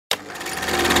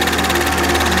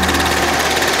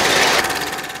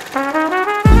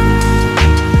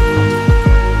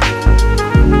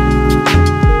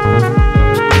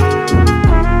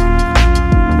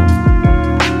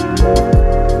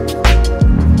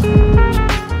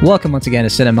Welcome once again to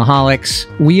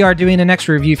Cinemaholics. We are doing the next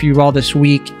review for you all this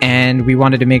week, and we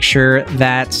wanted to make sure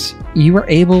that you were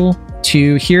able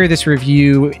to hear this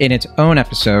review in its own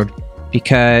episode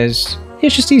because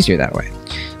it's just easier that way.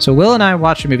 So Will and I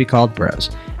watched a movie called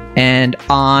Bros, and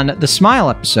on the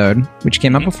Smile episode, which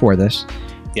came up before this,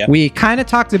 we kind of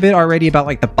talked a bit already about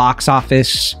like the box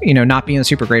office, not being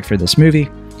super great for this movie.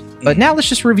 But now let's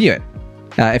just review it.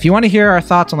 If you want to hear our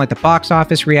thoughts on like the box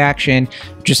office reaction,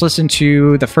 just listen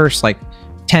to the first like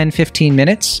 10-15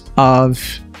 minutes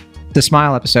of the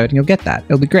Smile episode and you'll get that.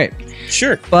 It'll be great.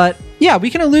 Sure. But yeah, we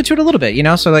can allude to it a little bit,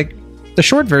 So like the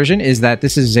short version is that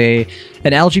this is an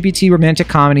LGBT romantic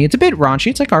comedy. It's a bit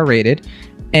raunchy. It's like R-rated.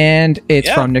 And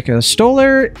it's from Nicholas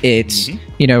Stoller. It's,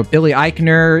 Billy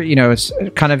Eichner, it's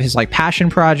kind of his like passion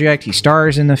project. He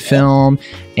stars in the film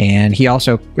and he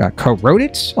also co-wrote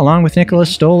it along with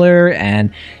Nicholas Stoller.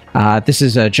 And this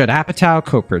is Judd Apatow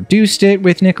co-produced it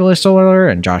with Nicholas Stoller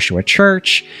and Joshua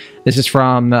Church. This is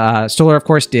from Stoller, of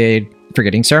course, did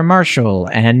Forgetting Sarah Marshall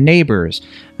and Neighbors.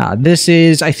 This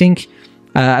is, I think,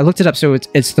 I looked it up. So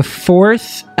it's the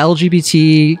fourth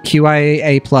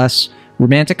LGBTQIA plus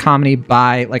romantic comedy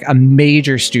by like a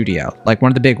major studio, like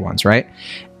one of the big ones, right?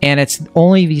 And it's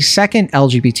only the second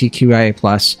LGBTQIA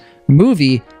plus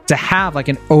movie to have like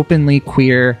an openly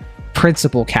queer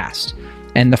principal cast.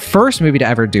 And the first movie to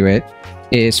ever do it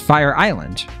is Fire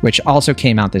Island, which also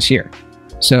came out this year.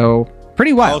 So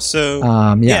pretty wild. Also,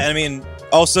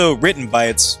 also written by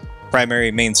its primary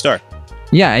main star.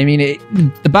 Yeah, I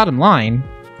mean, the bottom line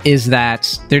is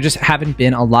that there just haven't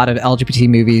been a lot of LGBT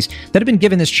movies that have been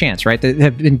given this chance, right? That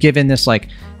have been given this like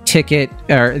ticket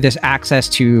or this access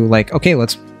to like, okay,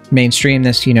 let's mainstream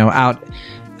this, out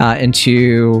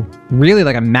into really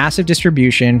like a massive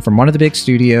distribution from one of the big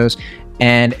studios.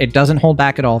 And it doesn't hold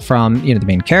back at all from, the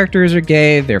main characters are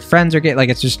gay, their friends are gay. Like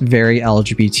it's just very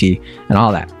LGBT and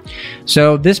all that.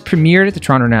 So this premiered at the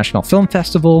Toronto National Film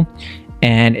Festival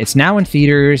and it's now in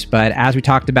theaters. But as we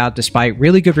talked about, despite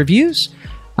really good reviews,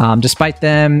 despite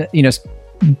them,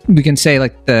 we can say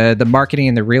like the marketing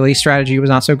and the release strategy was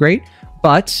not so great,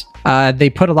 but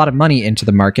they put a lot of money into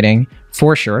the marketing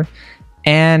for sure.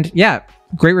 And yeah,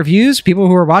 great reviews. People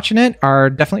who are watching it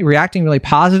are definitely reacting really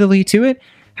positively to it.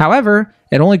 However,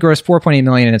 it only grossed $4.8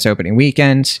 million in its opening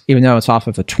weekend, even though it's off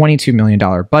of a $22 million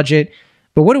budget.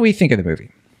 But what do we think of the movie?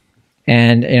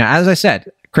 And as I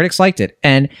said, critics liked it.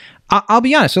 And I'll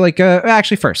be honest. So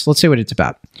actually first, let's say what it's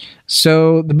about.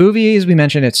 So the movie, as we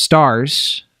mentioned, it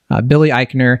stars Billy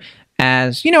Eichner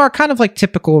as, our kind of like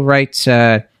typical, right,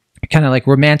 kind of like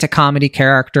romantic comedy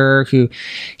character who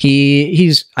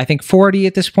he's, I think 40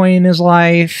 at this point in his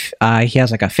life. He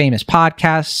has like a famous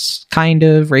podcast kind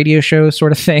of radio show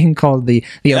sort of thing called the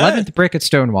 11th Brick at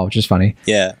Stonewall, which is funny.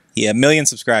 Yeah. 1 million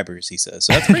subscribers, he says.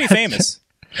 So that's pretty famous.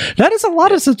 That is a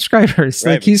lot of subscribers.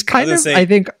 Right. Like he's kind of, I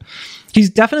think he's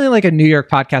definitely like a New York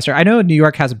podcaster. I know New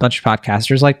York has a bunch of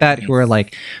podcasters like that who are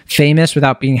like famous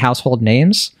wwithout being household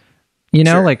names,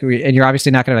 Sure. like, and you're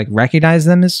obviously not going to like recognize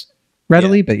them as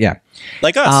readily, but yeah.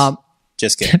 Like us.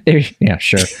 Just kidding. Yeah,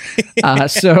 sure.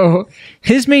 So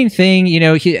his main thing,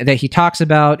 that he talks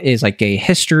about is like gay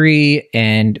history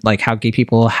and like how gay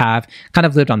people have kind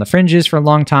of lived on the fringes for a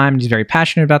long time. He's very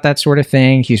passionate about that sort of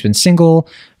thing. He's been single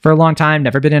for a long time,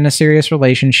 never been in a serious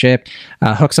relationship,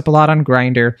 hooks up a lot on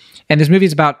Grindr. And this movie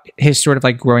is about his sort of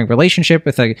like growing relationship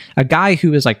with a guy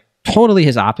who is like totally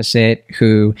his opposite,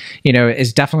 who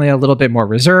is definitely a little bit more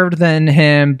reserved than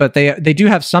him, but they do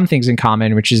have some things in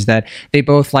common, which is that they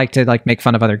both like to like make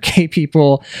fun of other gay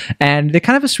people, and they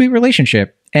kind of have a sweet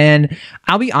relationship. And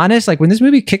I'll be honest, like when this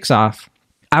movie kicks off,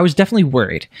 I was definitely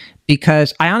worried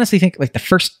because I honestly think like the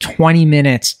first 20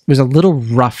 minutes was a little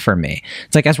rough for me.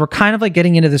 It's like as we're kind of like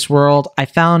getting into this world, I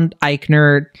found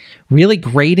Eichner really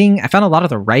grating. I found a lot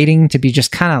of the writing to be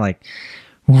just kind of like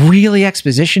really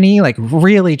exposition-y, like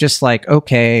really just like,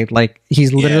 okay, like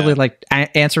he's literally like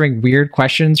answering weird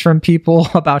questions from people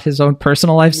about his own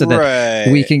personal life so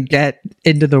that we can get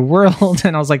into the world.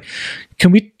 And I was like,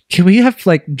 can we have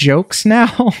like jokes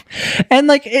now? And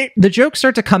like the jokes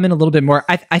start to come in a little bit more.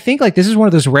 I think like this is one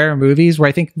of those rare movies where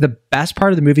I think the best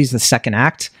part of the movie is the second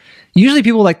act. Usually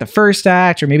people like the first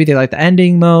act, or maybe they like the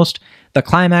ending most, the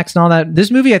climax and all that.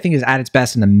 This movie I think is at its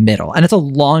best in the middle, and it's a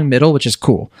long middle, which is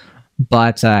cool.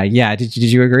 But yeah, did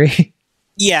you agree?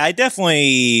 Yeah, I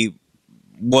definitely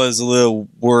was a little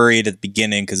worried at the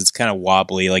beginning because it's kind of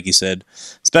wobbly, like you said,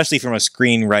 especially from a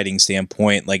screenwriting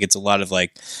standpoint. Like, it's a lot of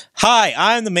like, hi,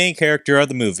 I'm the main character of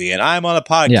the movie and I'm on a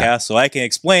podcast so I can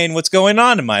explain what's going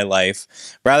on in my life,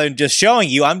 rather than just showing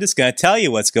you. I'm just going to tell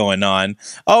you what's going on.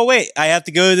 Oh wait, I have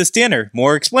to go to this dinner,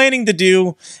 more explaining to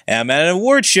do, and I'm at an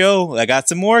award show, I got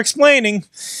some more explaining.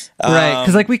 Right,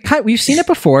 because like we've seen it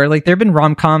before. Like, there have been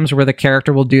rom-coms where the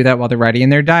character will do that while they're writing in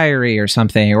their diary or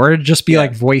something, or it'd just be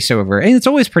like voiceover, and it's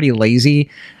always pretty lazy.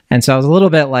 And so I was a little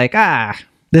bit like,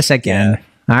 this again.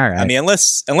 All right. I mean,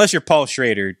 unless you're Paul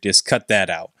Schrader, just cut that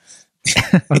out.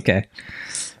 Okay.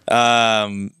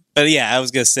 But yeah, I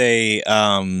was gonna say,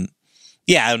 I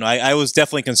don't know. I was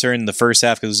definitely concerned in the first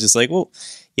half because it was just like, well,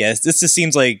 yeah, this just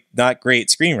seems like not great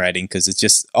screenwriting because it's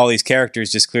just all these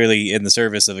characters just clearly in the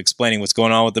service of explaining what's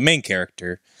going on with the main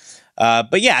character.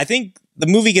 But yeah, I think the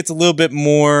movie gets a little bit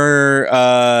more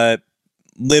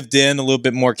lived in, a little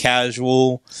bit more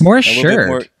casual, more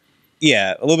assured.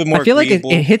 A little bit more. I feel agreeable.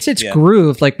 Like it hits its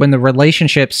groove, like when the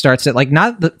relationship starts to like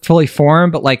not fully form,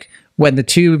 but like when the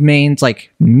two mains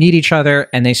like meet each other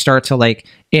and they start to like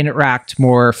interact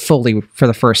more fully for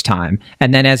the first time,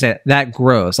 and then as that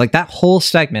grows, like that whole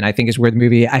segment, I think is where the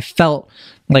movie I felt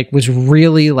like was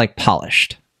really like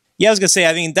polished. Yeah, I was gonna say,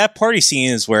 I mean, that party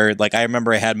scene is where like I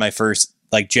remember I had my first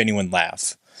like genuine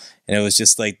laugh, and it was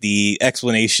just like the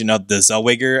explanation of the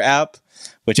Zellweger app,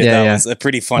 which I thought was a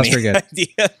pretty funny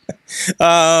idea.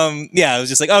 It was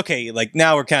just like, okay, like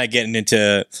now we're kind of getting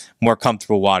into more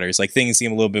comfortable waters. Like things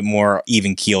seem a little bit more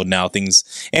even keeled now. And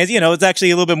it's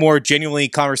actually a little bit more genuinely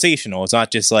conversational. It's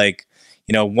not just like,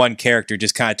 one character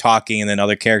just kind of talking and then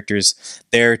other characters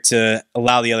there to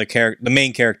allow the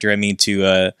main character,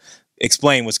 to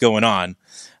explain what's going on.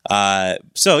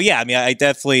 So yeah, I mean, I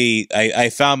definitely, I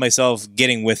found myself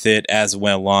getting with it as it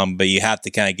went along, but you have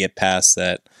to kind of get past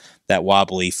that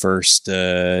wobbly first.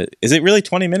 Is it really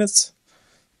 20 minutes?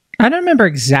 I don't remember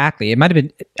exactly. It might have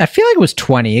been, I feel like it was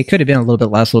 20. It could have been a little bit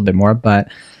less, a little bit more,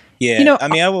 but yeah, I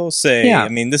mean, I will say, I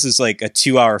mean, this is like a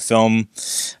 2-hour film.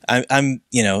 It's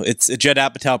a Judd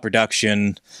Apatow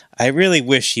production. I really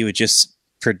wish he would just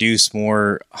produce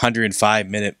more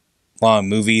 105-minute long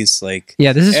movies. Like,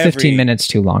 yeah, this is 15 minutes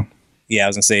too long. Yeah, I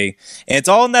was gonna say, and it's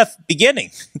all in that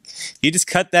beginning. You just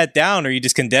cut that down, or you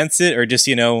just condense it, or just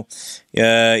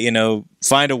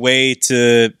find a way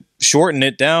to shorten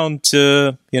it down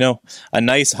to a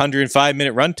nice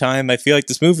 105-minute runtime. I feel like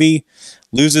this movie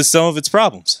loses some of its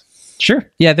problems. Sure.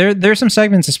 Yeah, there's some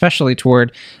segments, especially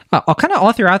toward kind of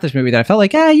all throughout this movie, that I felt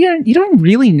like, you don't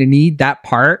really need that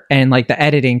part, and like the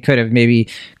editing could have maybe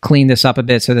cleaned this up a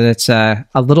bit so that it's a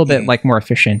little bit like more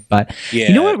efficient. But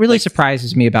you know what really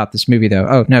surprises me about this movie, though?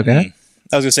 Oh no, go ahead.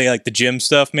 I was gonna say like the gym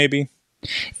stuff, maybe.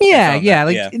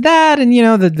 That, and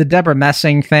the Deborah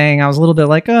Messing thing. I was a little bit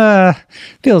like,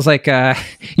 feels like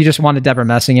you just wanted Deborah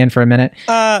Messing in for a minute.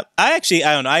 I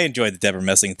don't know. I enjoyed the Deborah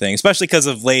Messing thing, especially because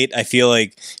of late. I feel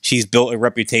like she's built a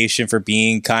reputation for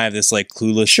being kind of this like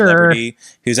clueless celebrity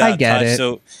who's out of touch.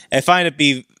 So I find it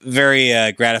be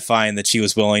very gratifying that she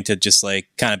was willing to just like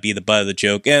kind of be the butt of the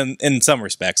joke, and in some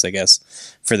respects, I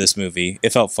guess, for this movie,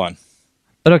 it felt fun.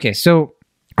 But okay, so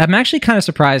I'm actually kind of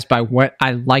surprised by what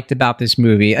I liked about this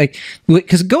movie.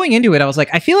 Because going into it, I was like,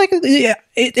 I feel like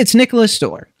it's Nicholas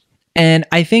Stoller. And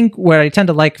I think what I tend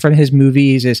to like from his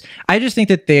movies is I just think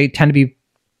that they tend to be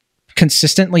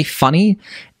consistently funny.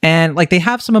 And like they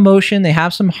have some emotion, they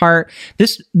have some heart.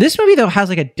 This movie, though, has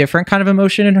like a different kind of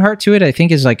emotion and heart to it. I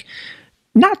think is like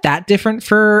not that different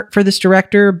for this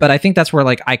director, but I think that's where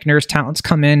like Eichner's talents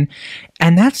come in.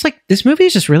 And that's like, this movie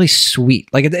is just really sweet.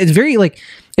 Like it's very like,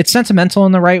 it's sentimental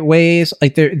in the right ways.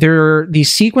 Like there are these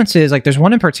sequences, like there's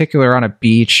one in particular on a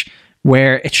beach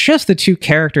where it's just the two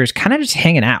characters kind of just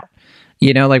hanging out.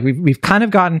 Like we've kind of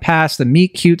gotten past the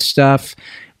meet cute stuff.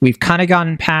 We've kind of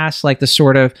gotten past like the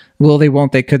sort of will they,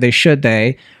 won't they, could they, should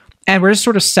they. And we're just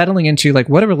sort of settling into like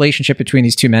what a relationship between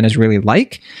these two men is really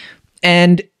like.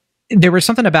 And there was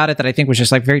something about it that I think was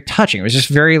just like very touching. It was just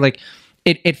very like,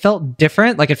 it felt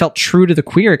different. Like it felt true to the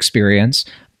queer experience,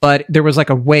 but there was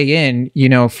like a way in,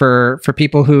 for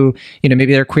people who,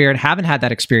 maybe they're queer and haven't had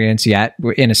that experience yet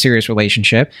in a serious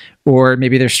relationship, or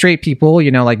maybe they're straight people,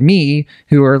 like me,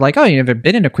 who are like, oh, you've never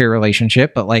been in a queer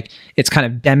relationship, but like it's kind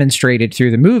of demonstrated through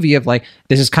the movie of like,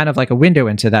 this is kind of like a window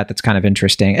into that's kind of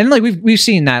interesting. And like we've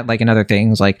seen that like in other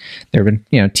things, like there have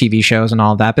been, TV shows and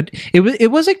all of that, but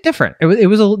it was like different. There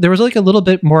was like a little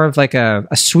bit more of like a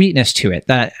sweetness to it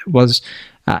that was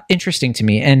interesting to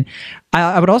me. And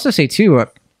I would also say too,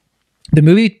 the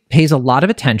movie pays a lot of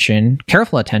attention,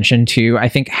 careful attention to, I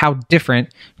think, how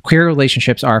different queer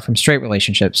relationships are from straight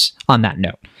relationships on that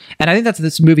note. And I think that's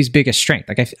this movie's biggest strength.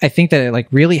 Like, I think that it like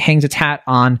really hangs its hat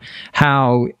on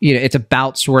how, you know, it's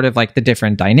about sort of like the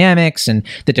different dynamics and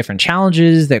the different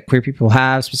challenges that queer people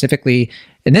have, specifically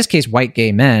in this case, white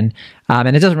gay men.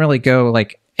 And it doesn't really go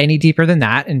like any deeper than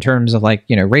that in terms of like,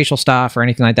 you know, racial stuff or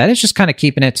anything like that. It's just kind of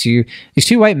keeping it to these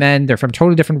two white men. They're from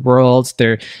totally different worlds.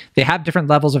 They have different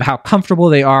levels of how comfortable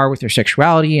they are with their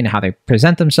sexuality and how they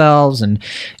present themselves, and,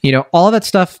 you know, all of that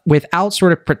stuff without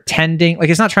sort of pretending like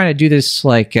it's not trying to do this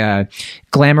like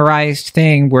glamorized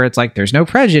thing where it's like there's no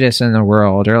prejudice in the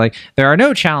world or like there are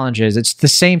no challenges. It's the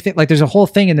same thing. Like there's a whole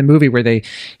thing in the movie where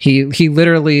he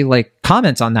literally like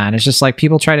comments on that. And it's just like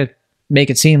people try to make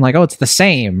it seem like, oh, it's the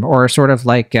same, or sort of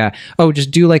like, oh,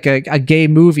 just do like a gay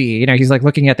movie. You know, he's like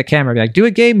looking at the camera, like, do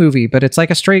a gay movie, but it's like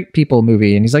a straight people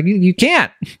movie. And he's like, you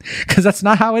can't, because that's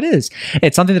not how it is.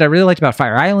 It's something that I really liked about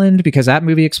Fire Island, because that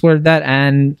movie explored that,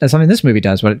 and that's something this movie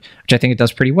does, which I think it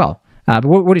does pretty well. But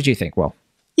what did you think, Will?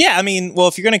 Yeah, I mean, well,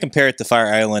 if you're going to compare it to Fire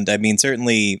Island, I mean,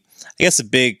 certainly, I guess the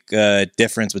big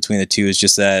difference between the two is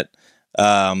just that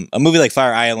a movie like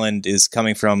Fire Island is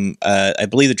coming from, I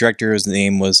believe the director's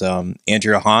name was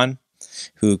Andrea Hahn,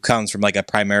 who comes from like a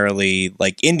primarily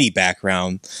like indie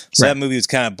background. So That movie was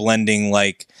kind of blending,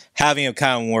 like having a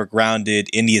kind of more grounded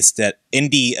indie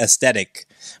aesthetic,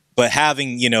 but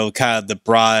having, you know, kind of the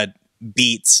broad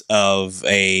beats of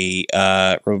a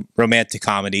romantic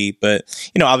comedy,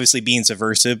 but, you know, obviously being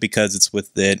subversive because it's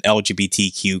with an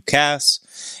LGBTQ cast.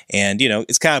 And, you know,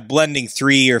 it's kind of blending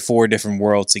 3 or 4 different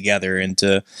worlds together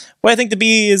into what I think to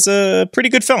be is a pretty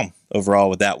good film overall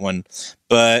with that one.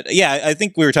 But yeah, I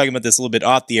think we were talking about this a little bit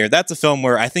off the air. That's a film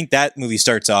where I think that movie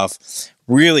starts off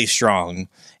really strong,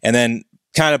 and then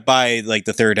kind of by like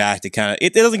the third act,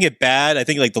 it doesn't get bad. I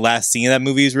think like the last scene of that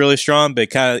movie is really strong, but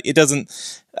it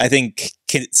doesn't, I think,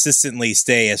 consistently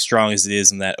stay as strong as it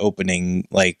is in that opening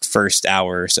like first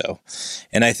hour or so.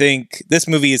 And I think this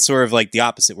movie is sort of like the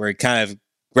opposite, where it kind of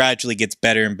gradually gets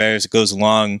better and better as it goes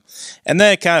along, and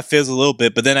then it kind of fizzles a little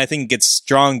bit, but then I think it gets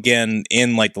strong again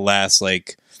in like the last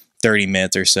like 30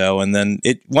 minutes or so, and then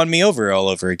it won me over all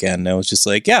over again. And I was just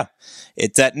like, yeah,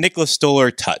 it's that Nicholas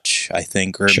Stoller touch, I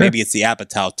think, or Sure. maybe it's the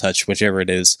Apatow touch, whichever it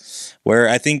is, where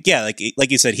I think, yeah, like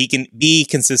you said, he can be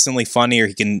consistently funny, or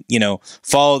he can, you know,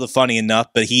 follow the funny enough,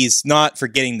 but he's not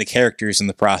forgetting the characters in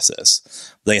the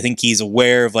process. Like, I think he's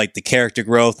aware of like the character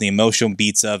growth, the emotional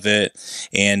beats of it,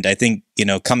 and I think, you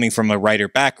know, coming from a writer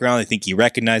background, I think he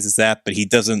recognizes that, but he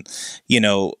doesn't, you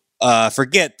know,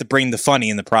 forget to bring the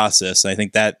funny in the process. I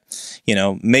think that, you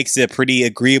know, makes it a pretty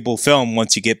agreeable film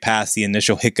once you get past the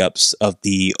initial hiccups of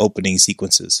the opening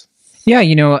sequences. Yeah,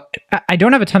 you know, I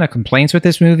don't have a ton of complaints with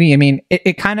this movie. I mean,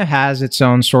 it kind of has its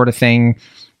own sort of thing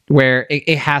where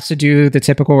it has to do the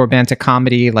typical romantic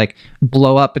comedy, like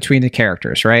blow up between the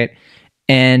characters, right?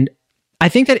 And I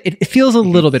think that it feels a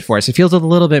little bit forced. It feels a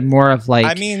little bit more of like,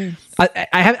 I mean,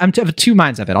 I'm of two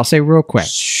minds of it. I'll say real quick.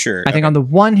 Sure. I think on the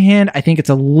one hand, I think it's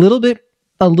a little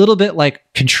bit like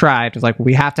contrived. Like,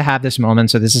 we have to have this moment,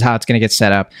 so this is how it's going to get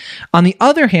set up. On the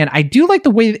other hand, I do like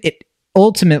the way that it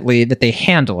ultimately that they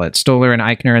handle it, Stoller and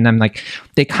Eichner and them, like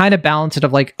they kind of balance it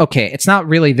of like, okay, it's not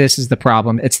really this is the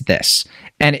problem, it's this.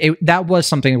 And that was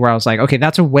something where I was like, okay,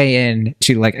 that's a way in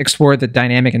to like explore the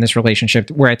dynamic in this relationship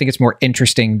where I think it's more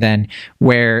interesting than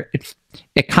where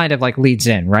it kind of like leads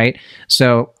in, right?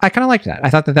 So I kind of liked that. I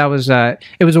thought that was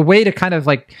it was a way to kind of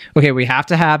like, okay, we have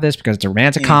to have this because it's a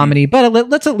romantic comedy, but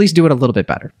let's at least do it a little bit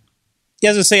better. Yeah,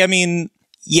 I was gonna say, I mean,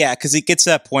 yeah, because it gets to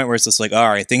that point where it's just like, all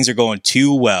right, things are going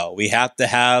too well. We have to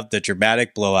have the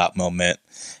dramatic blowout moment.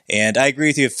 And I agree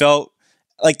with you. It felt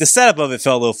like the setup of it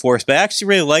felt a little forced, but I actually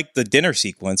really liked the dinner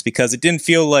sequence because it didn't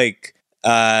feel like,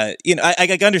 you know,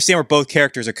 I understand where both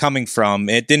characters are coming from.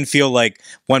 It didn't feel like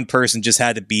one person just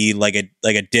had to be like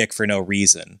a dick for no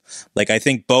reason. Like, I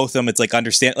think both of them, it's like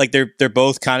understand, like they're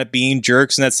both kind of being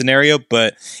jerks in that scenario,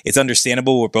 but it's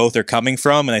understandable where both are coming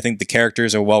from. And I think the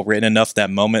characters are well written enough that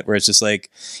moment where it's just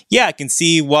like, yeah, I can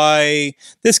see why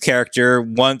this character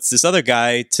wants this other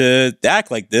guy to act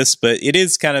like this, but it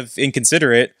is kind of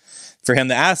inconsiderate for him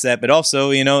to ask that. But also,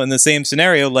 you know, in the same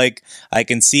scenario, like I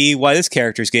can see why this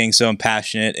character is getting so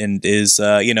impassionate and is,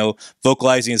 you know,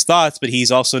 vocalizing his thoughts, but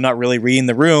he's also not really reading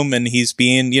the room and he's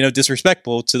being, you know,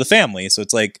 disrespectful to the family. So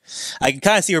it's like, I can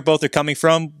kind of see where both are coming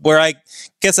from. Where I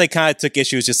guess I kind of took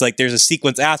issue is just like, there's a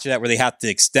sequence after that where they have to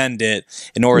extend it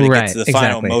in order to get to the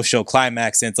final emotional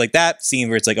climax. And it's like that scene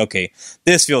where it's like, okay,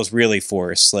 this feels really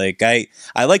forced. Like I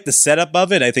like the setup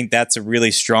of it. I think that's a really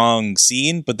strong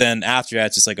scene, but then after that,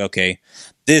 it's just like, okay,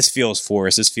 this feels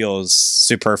forced. This feels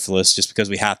superfluous just because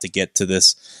we have to get to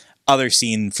this other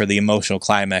scene for the emotional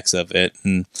climax of it.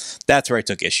 And that's where I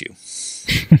took issue.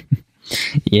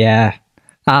 Yeah.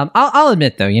 I'll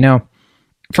admit though, you know,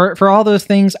 for all those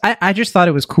things, I just thought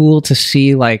it was cool to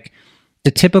see like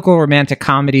the typical romantic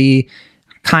comedy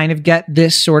kind of get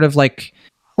this sort of like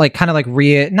kind of like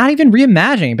not even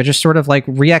reimagining, but just sort of like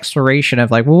re-exploration of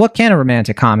like, well, what can a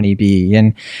romantic comedy be?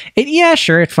 And yeah,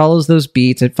 sure, it follows those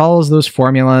beats, it follows those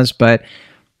formulas, but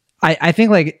I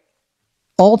think like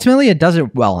ultimately it does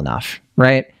it well enough,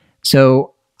 right?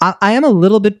 So I am a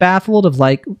little bit baffled of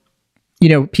like, you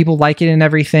know, people like it and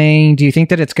everything. Do you think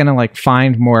that it's going to like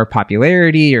find more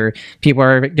popularity, or people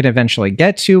are going to eventually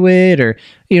get to it, or,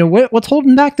 you know, what's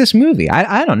holding back this movie?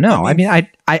 I don't know. I mean,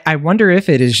 I wonder if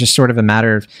it is just sort of a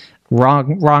matter of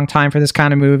wrong time for this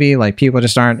kind of movie. Like people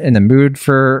just aren't in the mood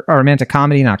for a romantic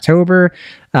comedy in October.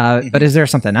 But is there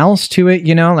something else to it?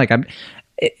 You know, like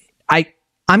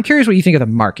I'm curious what you think of the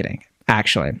marketing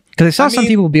actually, because I saw some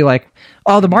people be like,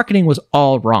 oh, the marketing was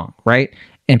all wrong. Right.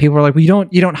 And people were like, well, you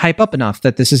don't hype up enough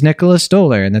that this is Nicholas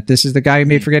Stoller and that this is the guy who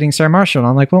made Forgetting Sarah Marshall. And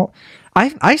I'm like, well,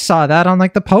 I saw that on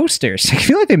like the posters. I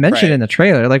feel like they mentioned it in the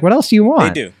trailer. Like, what else do you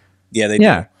want? They do. Yeah, they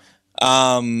do.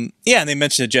 And they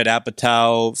mentioned the Judd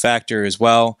Apatow factor as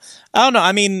well. I don't know.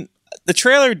 I mean, the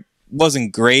trailer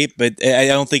wasn't great, but I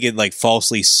don't think it like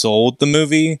falsely sold the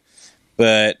movie.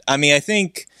 But I mean, I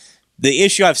think the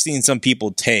issue I've seen some people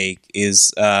take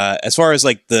is, as far as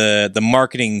like the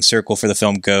marketing circle for the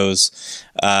film goes,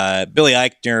 Billy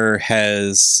Eichner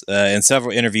has, in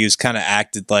several interviews, kind of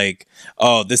acted like,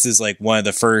 oh, this is like one of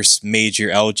the first major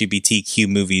LGBTQ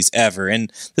movies ever.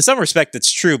 And to some respect,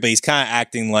 that's true, but he's kind of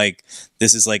acting like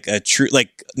this is like a true,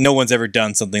 like no one's ever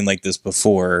done something like this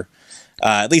before.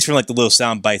 At least from like the little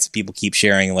sound bites that people keep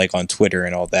sharing like on Twitter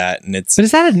and all that. And but is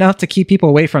that enough to keep people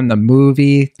away from the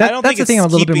movie? That's the thing I'm a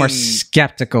little bit more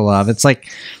skeptical of. It's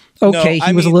like, okay,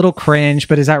 he was a little cringe,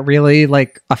 but is that really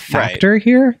like a factor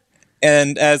here?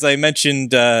 And as I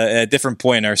mentioned at a different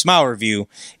point in our Smile review,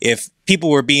 if people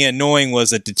were being annoying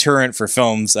was a deterrent for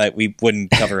films, we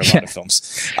wouldn't cover a lot of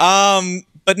films.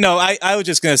 But no, I was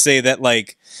just going to say that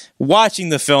like watching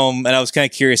the film, and I was kind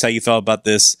of curious how you felt about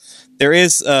this. There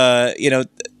is, the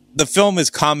film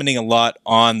is commenting a lot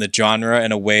on the genre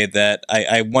in a way that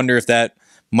I wonder if that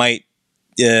might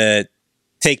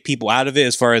take people out of it,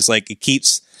 as far as like it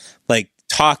keeps like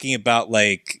talking about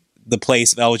like the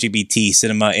place of LGBT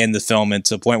cinema in the film, and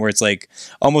to a point where it's like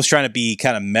almost trying to be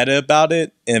kind of meta about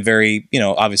it in a very,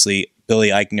 obviously Billy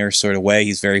Eichner sort of way.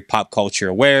 He's very pop culture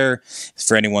aware.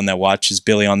 For anyone that watches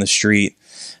Billy on the Street,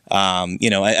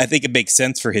 I think it makes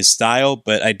sense for his style,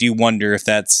 but I do wonder if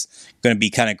that's going to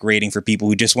be kind of grating for people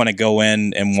who just want to go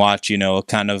in and watch, a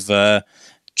kind of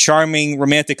charming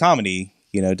romantic comedy,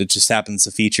 that just happens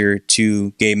to feature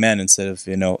two gay men instead of,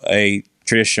 a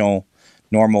traditional,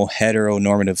 normal,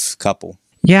 heteronormative couple.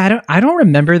 Yeah, I don't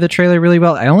remember the trailer really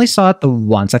well. I only saw it the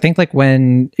once. I think like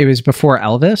when it was before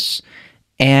Elvis.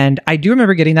 And I do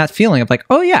remember getting that feeling of like,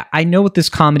 oh yeah, I know what this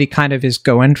comedy kind of is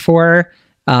going for.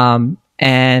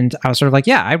 And I was sort of like,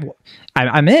 yeah,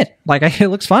 I'm in. Like, it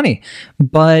looks funny.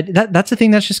 But that's the thing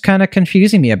that's just kind of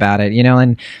confusing me about it,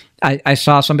 And I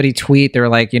saw somebody tweet, they were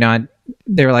like,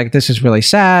 this is really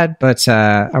sad, but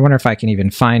I wonder if I can even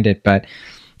find it. But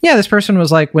yeah, this person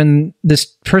was like, when this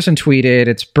person tweeted,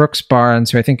 it's Brooks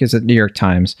Barnes, who I think is at New York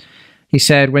Times. He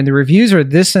said, when the reviews are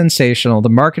this sensational, the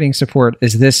marketing support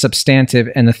is this substantive,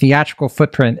 and the theatrical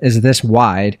footprint is this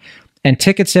wide, and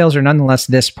ticket sales are nonetheless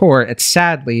this poor, it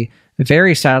sadly,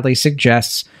 very sadly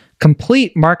suggests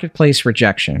complete marketplace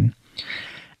rejection.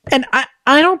 And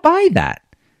I don't buy that,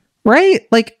 right?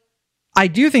 Like, I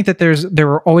do think that there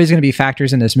are always going to be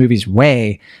factors in this movie's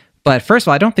way, but first of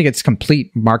all, I don't think it's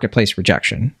complete marketplace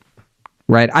rejection,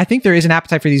 right? I think there is an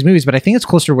appetite for these movies, but I think it's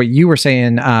closer to what you were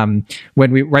saying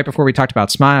right before we talked about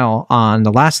Smile on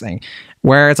the last thing,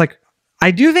 where it's like,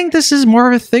 I do think this is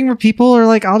more of a thing where people are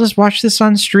like, I'll just watch this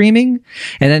on streaming.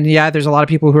 And then, yeah, there's a lot of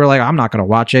people who are like, I'm not going to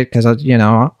watch it because, I'm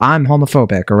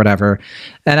homophobic or whatever.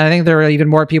 And I think there are even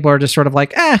more people who are just sort of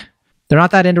like, they're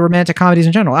not that into romantic comedies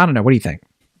in general. I don't know. What do you think?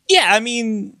 Yeah, I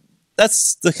mean,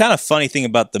 that's the kind of funny thing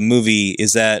about the movie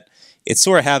is that it's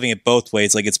sort of having it both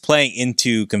ways. Like, it's playing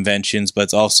into conventions, but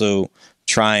it's also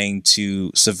trying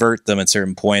to subvert them at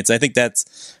certain points. I think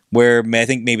that's where I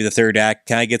think maybe the third act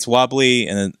kind of gets wobbly,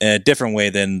 and in a different way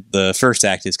than the first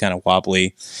act is kind of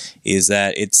wobbly, is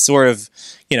that it's sort of,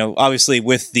 obviously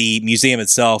with the museum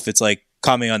itself, it's like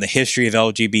commenting on the history of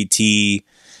LGBT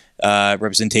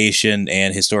representation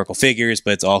and historical figures,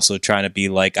 but it's also trying to be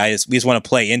like, we just want to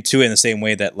play into it in the same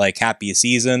way that like Happy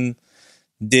Season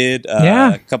did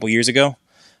a couple years ago.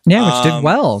 Yeah, which did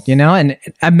well, and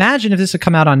imagine if this had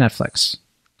come out on Netflix.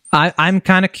 I'm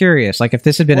kind of curious, like if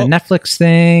this had been a Netflix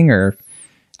thing or...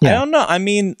 Yeah. I don't know. I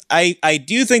mean, I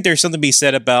do think there's something to be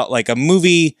said about like a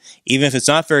movie, even if it's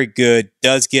not very good,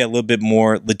 does get a little bit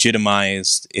more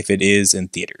legitimized if it is in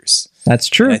theaters. That's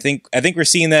true. And I think we're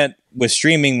seeing that with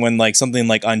streaming when like something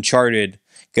like Uncharted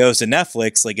goes to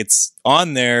Netflix, like it's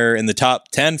on there in the top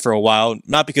 10 for a while,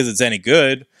 not because it's any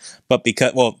good, but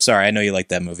because, well, sorry, I know you like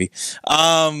that movie.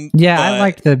 I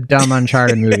liked the dumb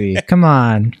Uncharted movie. Come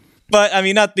on. But I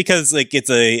mean, not because like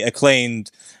it's a acclaimed,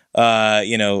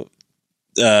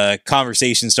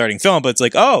 conversation starting film, but it's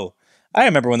like, oh, I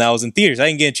remember when that was in theaters. I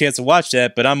didn't get a chance to watch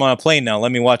that, but I'm on a plane now.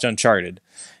 Let me watch Uncharted.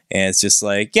 And it's just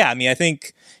like, yeah, I mean, I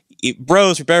think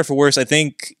Bros, for better or for worse, I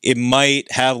think it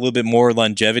might have a little bit more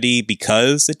longevity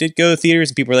because it did go to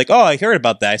theaters and people are like, oh, I heard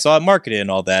about that. I saw it marketed and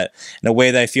all that in a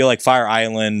way that I feel like Fire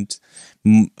Island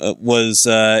was,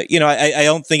 I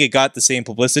don't think it got the same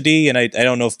publicity, and I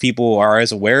don't know if people are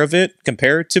as aware of it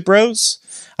compared to Bros.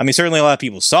 I mean, certainly a lot of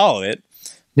people saw it.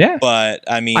 Yeah. But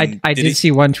I mean, I did see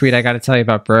one tweet I got to tell you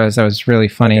about Bros. That was really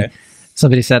funny. Okay.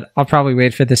 Somebody said, I'll probably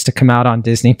wait for this to come out on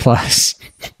Disney Plus.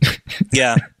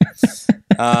 Yeah.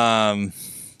 Man.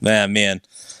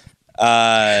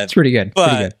 It's pretty good. But,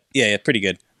 pretty good. Yeah, pretty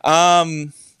good.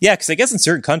 Yeah, because I guess in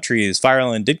certain countries, Fire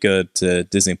Island did go to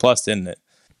Disney Plus, didn't it?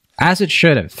 As it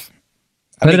should have.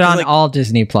 Put it on all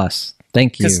Disney Plus.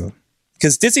 Thank you.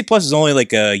 Because Disney Plus is only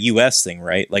like a US thing,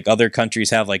 right? Like other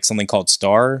countries have like something called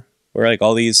Star, or like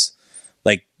all these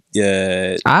like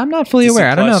I'm not fully aware.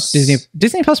 I don't know if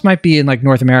Disney Plus might be in like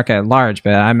North America at large,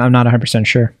 but I'm not 100%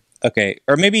 sure. Okay.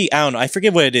 Or maybe, I don't know, I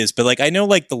forget what it is, but like I know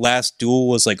like The Last Duel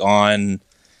was like on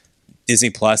Disney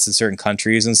Plus in certain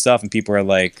countries and stuff, and people are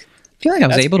like, I feel like I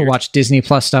was able to watch Disney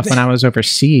Plus stuff when I was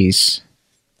overseas.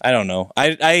 I don't know.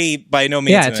 I by no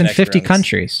means. Yeah, it's in 50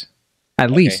 countries. At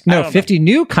least. No, 50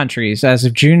 new countries as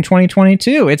of June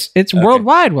 2022. It's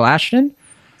worldwide, Will Ashton.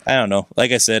 I don't know.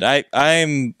 Like I said,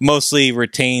 I'm mostly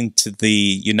retained to the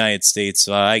United States,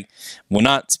 so I will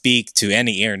not speak to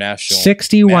any international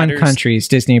 61 matters. Countries,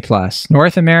 Disney Plus.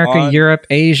 North America, Europe,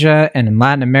 Asia, and in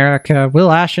Latin America.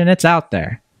 Will Ashton, it's out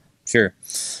there. Sure.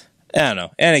 I don't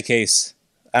know. In any case,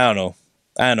 I don't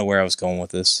know where I was going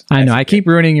with this. I know. I keep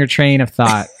ruining your train of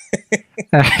thought.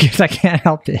 Because I can't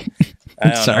help it.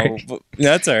 I'm sorry. No,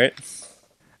 that's all right.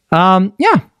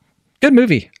 Yeah. Good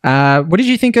movie. What did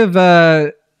you think of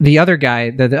the other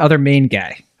guy, the other main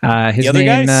guy? His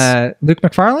name, Luke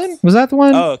McFarlane? Was that the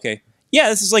one? Oh, okay. Yeah,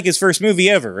 this is like his first movie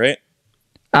ever, right?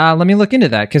 Let me look into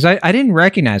that, because I didn't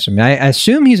recognize him. I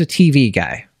assume he's a TV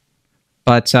guy,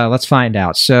 but let's find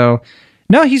out. So,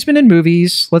 no, he's been in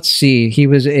movies. Let's see. He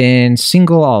was in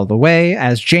Single All the Way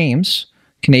as James,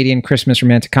 Canadian Christmas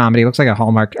romantic comedy. Looks like a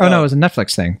Hallmark. Oh, no, it was a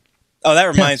Netflix thing. Oh, that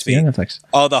reminds me. Netflix.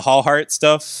 All the Hall Heart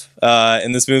stuff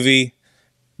in this movie,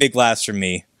 big laughs from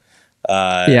me.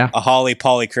 A Holly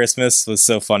Polly Christmas was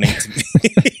so funny to me.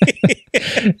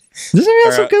 This movie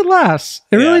has some good laughs.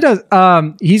 It really does.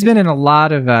 He's been in a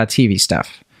lot of TV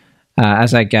stuff,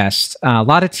 as I guessed. A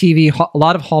lot of TV, a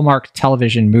lot of Hallmark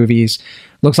television movies.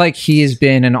 Looks like he has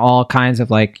been in all kinds of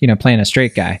playing a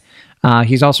straight guy.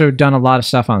 He's also done a lot of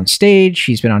stuff on stage.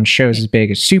 He's been on shows as big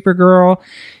as Supergirl.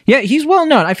 Yeah, he's well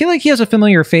known. I feel like he has a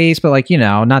familiar face, but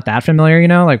not that familiar,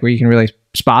 like where you can really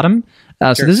spot him.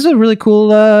 Sure. So this is a really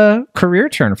cool career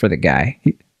turn for the guy.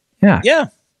 Yeah.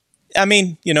 I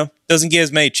mean, doesn't get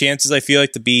as many chances, I feel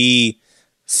like, to be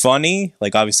funny.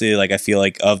 Like, obviously, I feel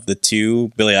like of the two,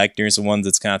 Billy Eichner is the one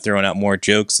that's kind of throwing out more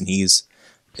jokes, and he's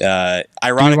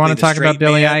ironically. Do you want to talk about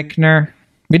Billy Eichner?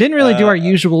 We didn't really do our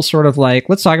usual sort of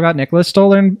let's talk about Nicholas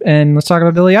Stoller and let's talk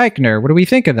about Billy Eichner. What do we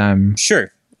think of them?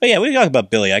 Sure. But yeah, we can talk about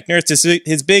Billy Eichner. It's just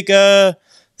his big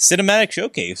cinematic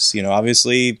showcase.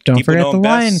 Don't forget The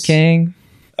Lion King.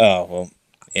 Oh, well,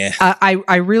 yeah.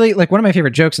 I really like one of my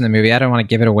favorite jokes in the movie. I don't want to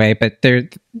give it away, but there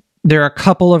are a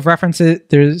couple of references.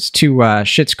 There's to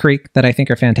Schitt's Creek that I think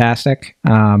are fantastic.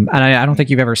 And I don't think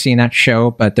you've ever seen that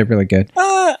show, but they're really good.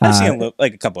 I've seen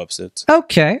a couple episodes.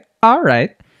 Okay. All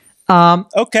right.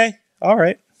 Okay. All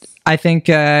right. I think,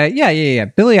 yeah.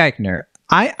 Billy Eichner.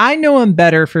 I know him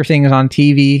better for things on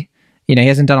TV. He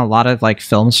hasn't done a lot of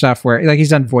film stuff where he's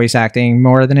done voice acting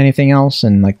more than anything else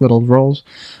and little roles.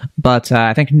 But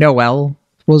I think Noelle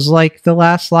was the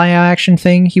last live action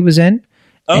thing he was in.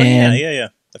 Oh, and, yeah.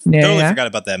 I totally forgot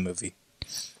about that movie.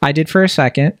 I did for a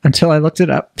second until I looked it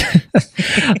up.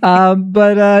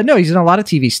 But no, he's in a lot of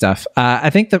TV stuff. I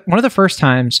think that one of the first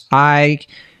times I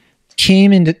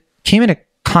came into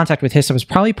contact with his stuff was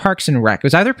probably Parks and Rec. It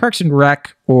was either Parks and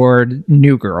Rec or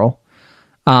New Girl.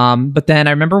 But then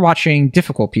I remember watching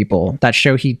Difficult People, that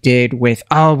show he did with,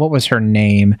 what was her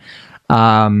name?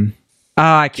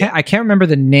 I can't remember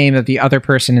the name of the other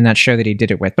person in that show that he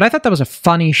did it with, but I thought that was a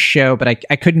funny show, but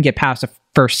I couldn't get past the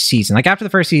first season. Like after the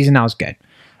first season, that was good.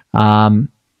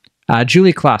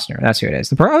 Julie Klausner, that's who it is.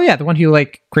 The one who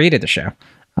like created the show.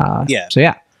 So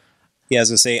yeah. Yeah, I was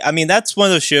gonna say, I mean, that's one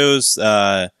of those shows,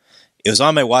 it was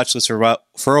on my watch list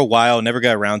for a while, never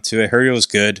got around to it. I heard it was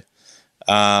good.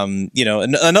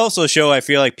 And also a show I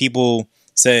feel like people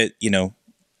said,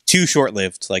 too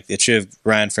short-lived. Like it should have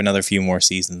ran for another few more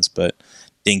seasons, but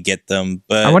didn't get them.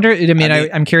 But I wonder,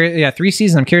 I'm curious. Yeah, 3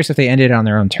 seasons. I'm curious if they ended on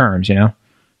their own terms,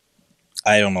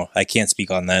 I don't know. I can't speak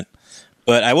on that.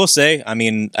 But I will say, I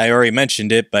mean, I already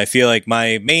mentioned it, but I feel like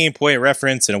my main point of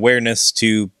reference and awareness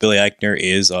to Billy Eichner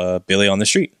is Billy on the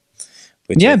Street.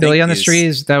 Yeah, Billy on the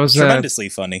Street that was tremendously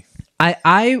funny.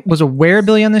 I was aware of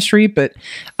Billy on the Street, but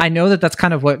I know that that's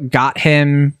kind of what got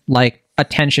him like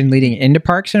attention leading into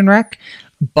Parks and Rec.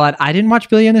 But I didn't watch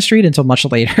Billy on the Street until much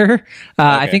later. Okay.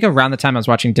 I think around the time I was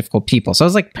watching Difficult People, so it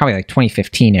was like probably like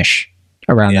 2015ish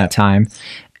around that time.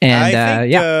 And I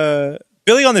think,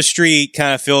 Billy on the Street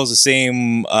kind of fills the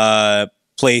same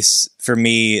place for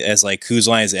me as like Whose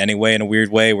Line Is It Anyway, in a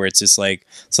weird way, where it's just like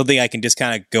something I can just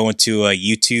kind of go into a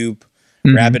YouTube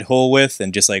rabbit hole with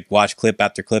and just like watch clip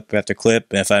after clip after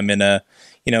clip. And if I'm in a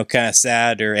kind of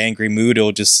sad or angry mood,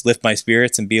 it'll just lift my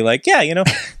spirits and be like,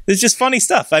 it's just funny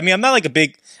stuff. I mean, I'm not like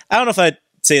I don't know if I'd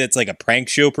say that's like a prank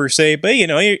show per se, but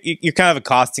you're kind of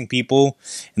accosting people,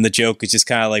 and the joke is just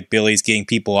kind of like Billy's getting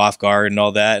people off guard and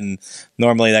all that. And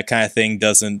normally that kind of thing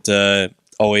doesn't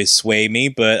always sway me,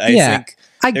 but I think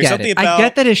I get it. I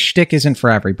get that his shtick isn't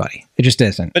for everybody. It just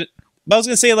isn't. But I was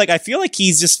going to say, like, I feel like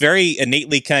he's just very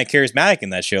innately kind of charismatic in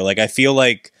that show. Like, I feel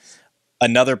like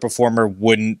another performer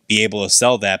wouldn't be able to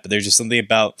sell that, but there's just something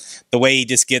about the way he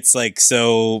just gets like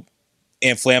so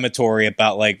inflammatory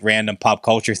about like random pop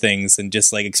culture things and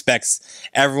just like expects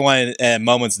everyone at a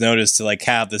moment's notice to like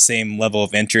have the same level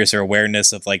of interest or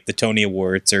awareness of like the Tony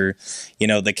Awards or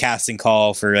the casting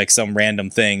call for like some random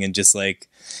thing. And just like,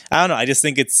 I don't know, I just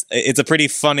think it's a pretty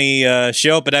funny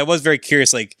show. But I was very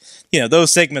curious, like,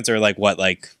 those segments are like what,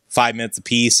 like 5 minutes a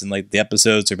piece, and like the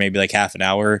episodes are maybe like half an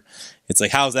hour. It's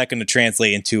like, how is that going to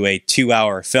translate into a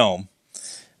 2-hour film?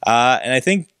 And I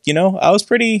think, I was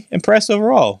pretty impressed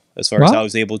overall as far as how I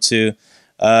was able to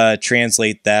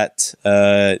translate that,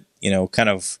 kind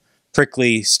of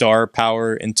prickly star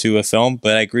power into a film.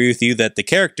 But I agree with you that the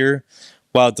character,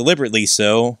 while deliberately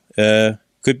so,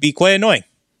 could be quite annoying.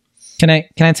 Can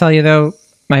I tell you, though,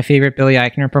 my favorite Billy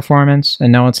Eichner performance?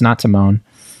 And no, it's not Timon.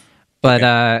 But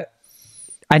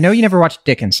I know you never watched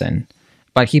Dickinson,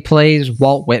 but he plays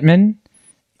Walt Whitman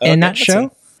in that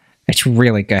show. It's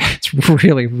really good. It's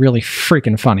really, really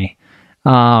freaking funny.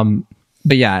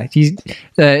 But yeah, he's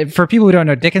for people who don't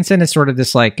know, Dickinson is sort of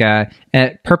this like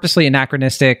purposely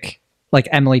anachronistic, like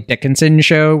Emily Dickinson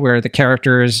show where the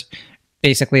characters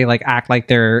basically like act like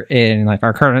they're in like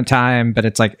our current time, but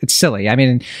it's like it's silly. I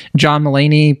mean, John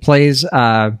Mulaney plays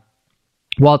the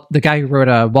guy who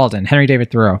wrote Walden, Henry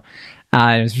David Thoreau.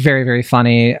 It was very, very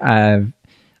funny.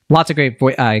 Lots of great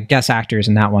guest actors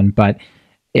in that one, but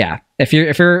yeah, if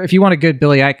you want a good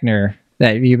Billy Eichner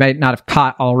that you might not have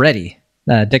caught already,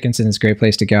 Dickinson is a great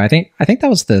place to go. I think that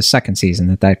was the second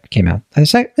season that came out.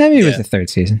 Maybe it was the third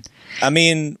season. I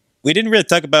mean, we didn't really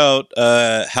talk about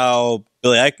how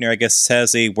Billy Eichner, I guess,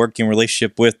 has a working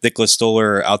relationship with Nicholas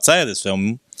Stoller outside of this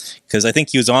film, because I think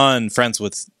he was on Friends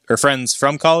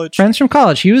from College. Friends from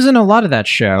College. He was in a lot of that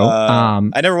show.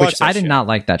 I never watched that I did not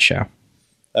like that show.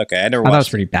 Okay, I never watched it. That was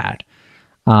pretty bad.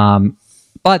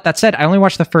 But that said, I only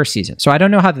watched the first season, so I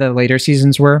don't know how the later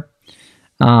seasons were.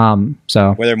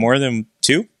 So were there more than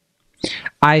 2?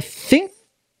 I think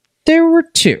there were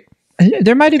 2.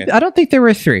 There might have. I don't think there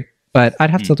were 3, but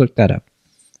I'd have to look that up.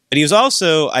 But he was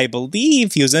also, I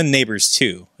believe, he was in Neighbors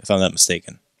 2, if I'm not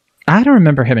mistaken. I don't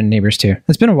remember him in Neighbors 2.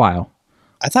 It's been a while.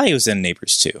 I thought he was in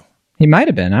Neighbors 2. He might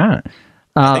have been.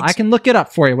 I can look it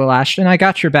up for you, Will Ashton. I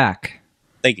got your back.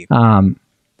 Thank you.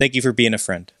 Thank you for being a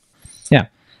friend. Yeah.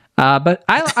 But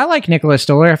I like Nicholas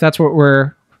Stoller, if that's what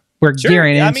we're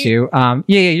gearing into.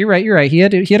 You're right. He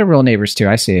had a real Neighbors 2.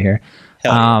 I see it here.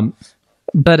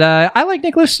 But I like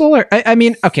Nicholas Stoller. I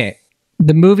mean, okay,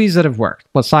 the movies that have worked.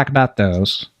 Let's talk about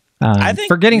those. I think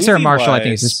Forgetting Sarah Marshall, I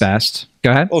think, is his best. Go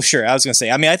ahead. Oh, sure. I was going to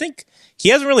say, I mean, I think he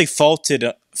hasn't really faulted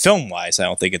film-wise, I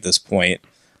don't think, at this point,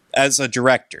 as a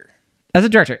director.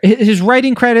 His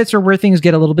writing credits are where things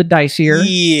get a little bit dicier.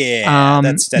 Yeah,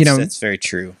 that's very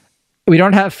true. We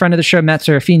don't have friend of the show Matt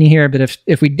Serafini here, but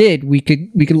if we did, we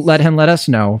could let us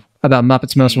know about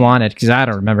Muppets Most Wanted because I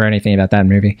don't remember anything about that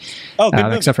movie. Oh, good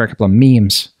movie. Except for a couple of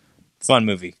memes. Fun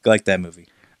movie. I like that movie.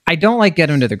 I don't like Get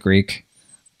Him to the Greek.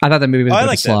 I thought that movie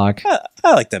was a slog.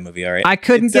 I like that movie. All right. I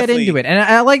couldn't get into it, and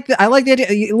I like the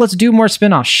idea. Let's do more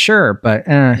spin-offs, sure, but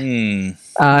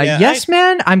Yes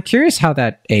Man. I'm curious how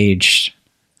that aged.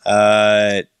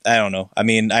 I don't know. I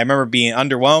mean, I remember being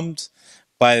underwhelmed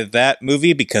by that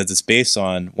movie because it's based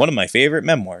on one of my favorite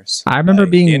memoirs. I remember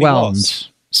being whelmed.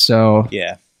 So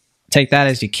yeah, take that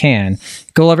as you can.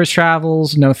 Gulliver's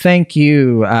Travels. No, thank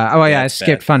you. I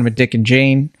skipped Fun with Dick and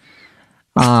Jane.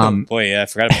 Boy, yeah, I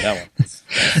forgot about that one.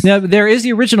 Now, there is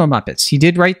the original Muppets. He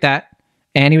did write that,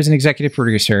 and he was an executive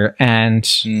producer, and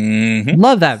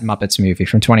love that Muppets movie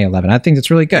from 2011. I think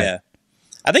it's really good. Yeah.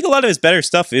 I think a lot of his better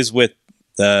stuff is with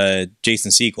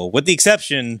Jason Segel, with the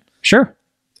exception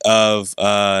of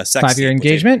Sex 5-Year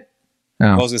Engagement.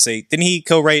 I was going to say, didn't he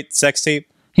co-write Sex Tape?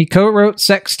 He co-wrote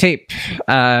Sex Tape,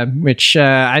 which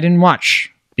I didn't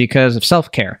watch because of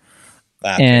self-care.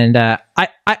 And I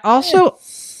also,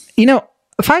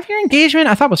 5-Year Engagement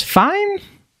I thought was fine.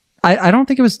 I don't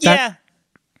think it was that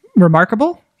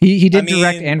remarkable. He did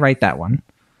direct and write that one.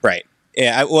 Right.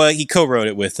 Yeah. He co-wrote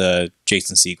it with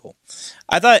Jason Segel.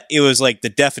 I thought it was like the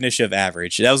definition of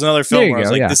average. That was another film where I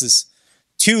was like, this is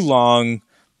too long,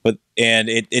 and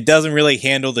it doesn't really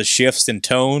handle the shifts in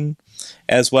tone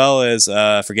as well as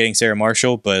Forgetting Sarah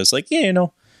Marshall. But it's like,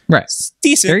 right,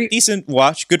 decent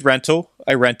watch, good rental.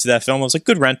 I rented that film. I was like,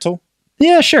 good rental.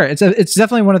 Yeah, sure. It's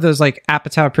definitely one of those like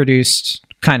Apatow produced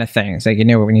kind of things. Like,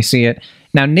 when you see it.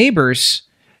 Now, Neighbors,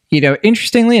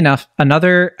 interestingly enough,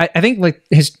 another, I think like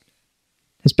his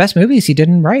best movies he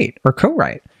didn't write or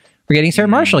co-write. Forgetting Sarah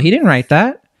Marshall, he didn't write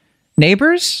that.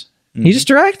 Neighbors, he just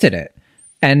directed it.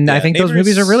 And I think those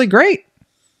movies are really great.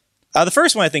 The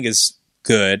first one I think is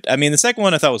good. I mean, the second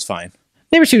one I thought was fine.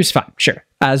 Neighbors 2 was fine, sure.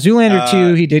 Zoolander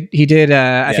 2, he did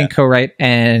I think co-write,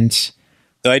 and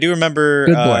though I do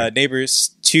remember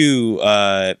Neighbors 2,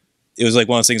 it was like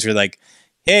one of those things where like,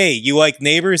 hey, you like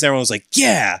Neighbors? And everyone was like,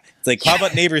 yeah. It's like, how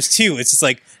about Neighbors 2? It's just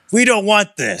like, we don't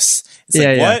want this. It's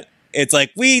like, what? It's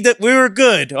like, we were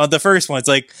good on the first one. It's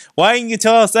like, why didn't you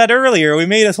tell us that earlier? We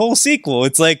made a whole sequel.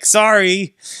 It's like,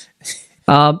 sorry.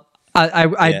 I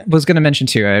was going to mention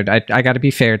too, I got to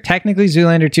be fair. Technically,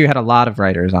 Zoolander 2 had a lot of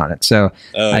writers on it. So,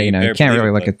 you can't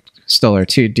really look at Stiller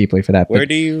too deeply for that. Where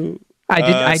do you...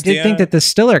 I did think that the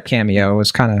Stiller cameo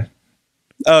was kind of...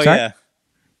 Oh, sorry? Yeah.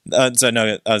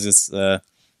 No, I was just...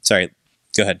 sorry,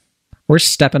 go ahead. We're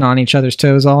stepping on each other's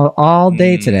toes all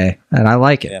day today, and I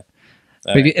like it. Yeah.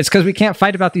 Right. It's because we can't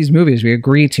fight about these movies. We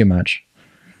agree too much.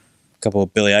 A couple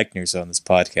of Billy Eichner's on this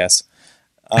podcast.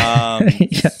 Yeah,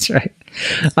 that's right.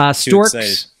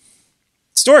 Storks.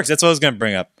 Storks, that's what I was going to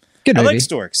bring up. Good movie. I like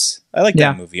Storks. I like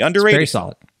that movie. Underrated. Very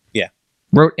solid. Yeah.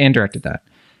 Wrote and directed that.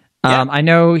 I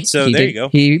know. So there you go.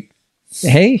 He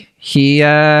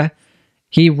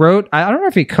wrote, I don't know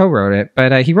if he co-wrote it,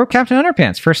 but he wrote Captain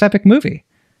Underpants, first epic movie.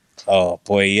 Oh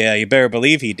boy, yeah, you better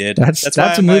believe he did.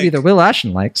 That's a movie that Will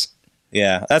Ashton likes.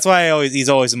 Yeah, that's why he's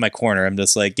always in my corner. I'm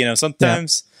just like,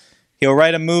 sometimes he'll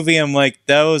write a movie. I'm like,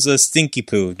 that was a stinky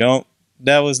poo.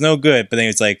 That was no good. But then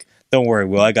he's like, don't worry,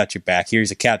 Will, I got your back. Here's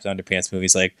a Captain Underpants movie.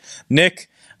 He's like, Nick,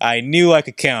 I knew I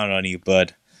could count on you,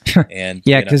 bud. And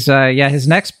because his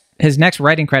next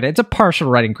writing credit, it's a partial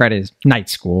writing credit, is Night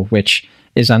School, which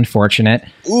is unfortunate.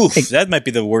 Oof, that might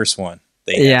be the worst one.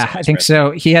 I think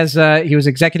so. He was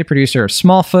executive producer of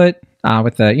Smallfoot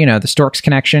with the Storks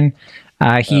connection.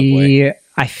 I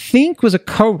think was a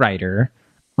co-writer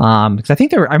because I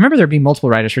remember there being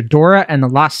multiple writers for Dora and the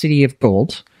Lost City of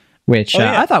Gold, which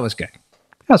I thought was good.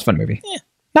 That was a fun movie. Yeah.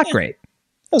 Not great.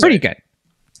 Pretty good.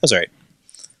 That's all right.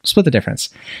 Split the difference.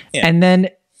 Yeah. And then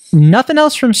nothing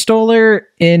else from Stoller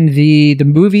in the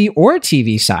movie or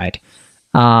TV side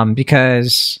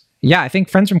because I think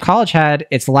Friends from College had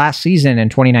its last season in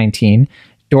 2019.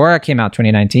 Dora came out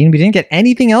 2019. We didn't get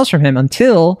anything else from him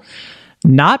until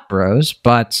not Bros,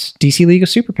 but DC League of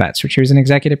Super Pets, which he was an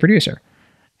executive producer.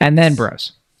 And then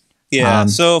Bros. Yeah.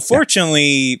 So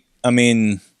fortunately, I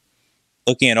mean,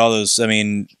 looking at all those, I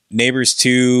mean, Neighbors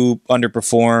 2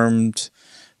 underperformed.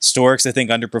 Storks, I think,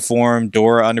 underperformed.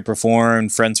 Dora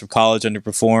underperformed. Friends from College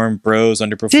underperformed. Bros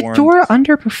underperformed. Did Dora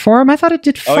underperform? I thought it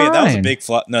did fine. Oh, yeah, that was a big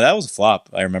flop. No, that was a flop.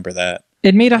 I remember that.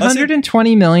 It made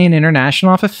 $120 million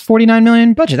international off a $49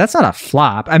 million budget. That's not a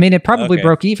flop. I mean, it probably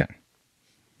broke even.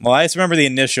 Well, I just remember the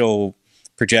initial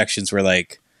projections were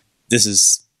like, this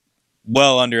is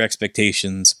well under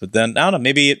expectations. But then, I don't know,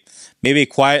 maybe it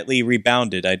quietly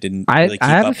rebounded. I didn't really keep I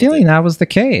have up a feeling that was the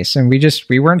case. And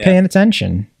we weren't paying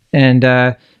attention.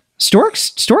 And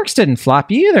Storks didn't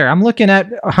flop either. I'm looking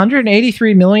at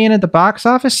 183 million at the box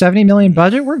office, 70 million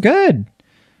budget. We're good.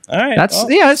 All right.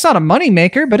 It's not a money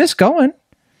maker, but it's going.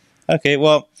 Okay,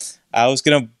 well, I was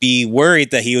gonna be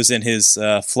worried that he was in his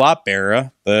flop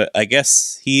era, but I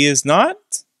guess he is not.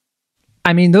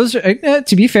 I mean, those are,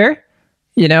 to be fair,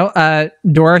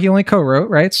 Dora he only co-wrote,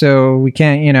 right? So we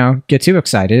can't, get too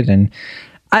excited. And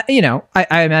I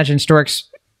imagine Storks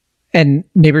and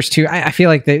Neighbors 2. I feel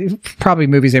like they probably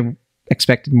movies they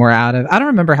expected more out of. I don't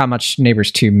remember how much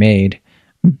Neighbors 2 made,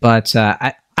 but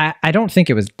I don't think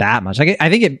it was that much. I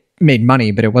think it made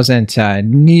money, but it wasn't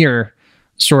near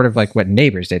sort of like what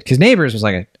Neighbors did, because Neighbors was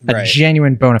like a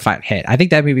genuine bona fide hit. I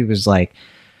think that movie was like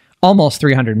almost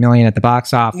 300 million at the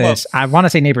box office. Well, I want to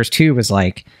say Neighbors 2 was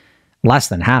like less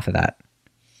than half of that.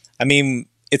 I mean,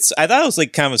 I thought it was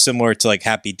like kind of similar to like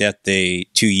Happy Death Day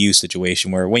 2U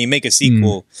situation, where when you make a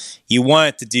sequel, you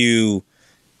want it to do,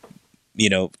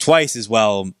 twice as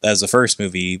well as the first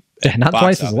movie. Not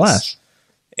twice as less.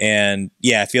 And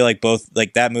yeah, I feel like both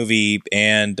like that movie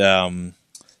and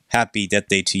Happy Death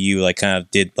Day 2U like kind of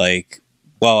did like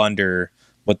well under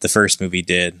what the first movie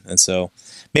did. And so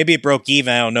maybe it broke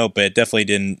even, I don't know, but it definitely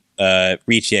didn't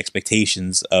reach the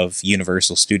expectations of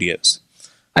Universal Studios.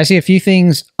 I see a few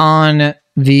things on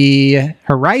the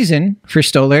horizon for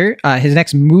Stoller. His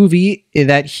next movie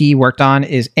that he worked on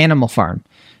is Animal Farm,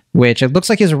 which it looks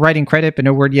like he has a writing credit, but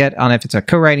no word yet on if it's a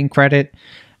co-writing credit.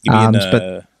 You mean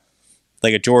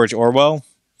like a George Orwell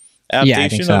adaptation? Yeah, I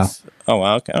think so. Oh,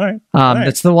 wow. Okay. All right.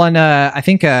 That's the one I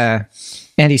think Andy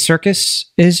Serkis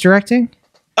is directing.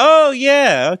 Oh,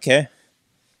 yeah. Okay.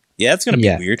 Yeah, it's going to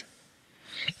be weird.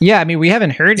 Yeah, I mean, I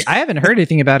haven't heard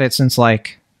anything about it since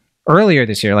like earlier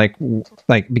this year, like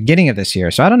beginning of this year.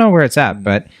 So I don't know where it's at,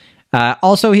 but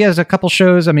also he has a couple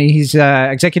shows. I mean, he's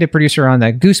executive producer on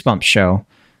the Goosebumps show.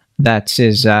 That's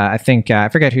his, I think, I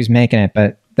forget who's making it,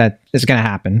 but that is going to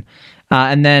happen.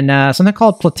 And then something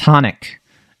called Platonic,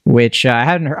 which I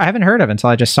haven't heard of until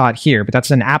I just saw it here, but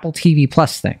that's an Apple TV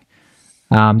Plus thing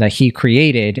that he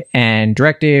created and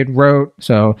directed, wrote.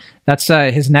 So that's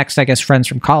his next, I guess, Friends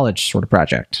from College sort of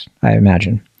project, I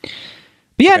imagine.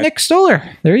 But yeah, okay. Nick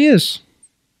Stoller, there he is.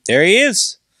 There he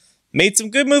is. Made some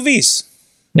good movies.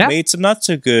 Yeah. Made some not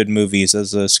so good movies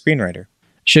as a screenwriter.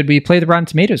 Should we play the Rotten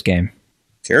Tomatoes game?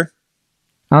 Sure.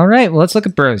 All right, well, let's look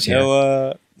at Bros here.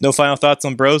 No final thoughts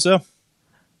on Bros, though?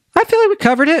 I feel like we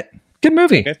covered it. Good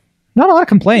movie. Okay. Not a lot of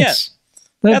complaints.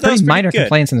 Yeah. Pretty minor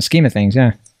complaints in the scheme of things,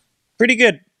 yeah. Pretty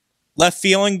good. Left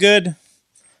feeling good.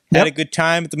 Had a good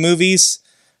time at the movies.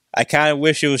 I kind of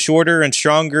wish it was shorter and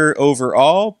stronger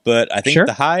overall, but I think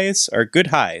the highs are good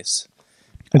highs.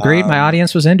 Agreed. My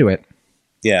audience was into it.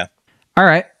 Yeah. All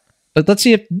right. But let's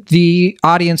see if the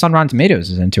audience on Rotten Tomatoes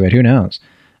is into it. Who knows?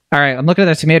 All right. I'm looking at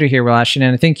the tomato here, Will, and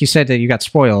I think you said that you got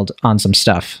spoiled on some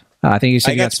stuff. I think you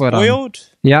said you got spoiled on...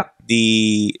 Yeah.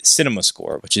 The cinema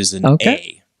score, which is an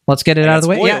A. Let's get it out of the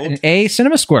way. Yeah, an A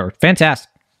cinema score. Fantastic.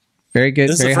 Very good.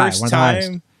 Very high. This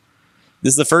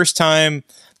is the first time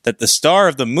that the star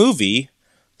of the movie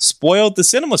spoiled the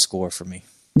cinema score for me.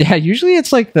 Yeah, usually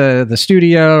it's like the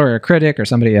studio or a critic or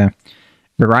somebody,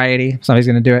 Variety. Somebody's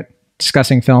going to do it.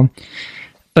 Discussing film.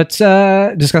 But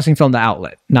discussing film, the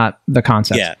outlet, not the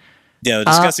concept. Yeah. Yeah,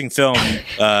 discussing film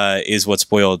is what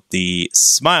spoiled the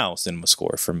Smile cinema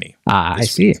score for me. I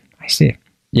see.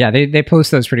 Yeah, they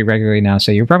post those pretty regularly now,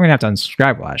 so you're probably going to have to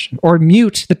unsubscribe, Wash, or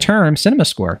mute the term cinema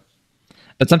score.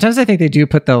 But sometimes I think they do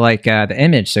put the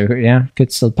image, so yeah,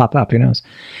 could still pop up. Who knows?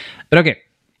 But okay,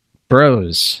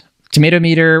 Bros. Tomato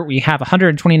meter, we have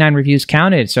 129 reviews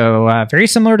counted, so very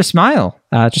similar to Smile,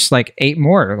 just like 8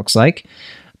 more, it looks like.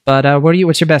 But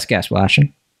what's your best guess,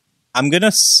 Washington? I'm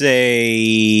gonna say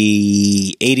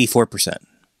 84%.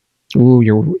 Ooh,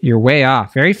 you're way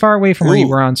off. Very far away from where you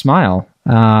were on Smile.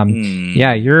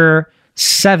 Yeah, you're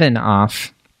 7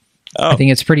 off. Oh. I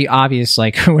think it's pretty obvious,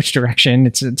 like which direction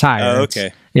it's higher. Oh,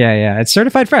 okay. It's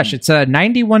certified fresh. It's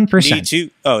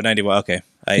 91%. Oh, 91. Okay.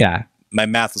 Yeah. My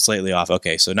math was slightly off.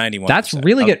 Okay, so 91%. That's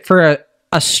really good for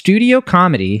a studio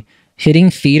comedy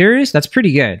hitting theaters. That's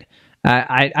pretty good.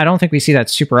 I don't think we see that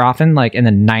super often, like in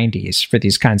the 90s for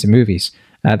these kinds of movies.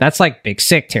 That's like Big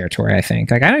Sick territory, I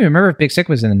think. Like I don't even remember if Big Sick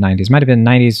was in the 90s. Might have been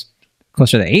 90s,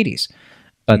 closer to the 80s.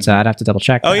 But I'd have to double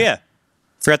check. Oh, yeah.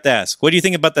 Forgot to ask. What do you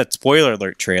think about that spoiler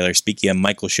alert trailer, speaking of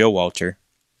Michael Showalter?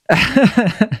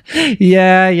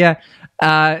 Yeah.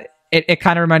 It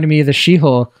kind of reminded me of the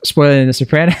She-Hulk spoiling the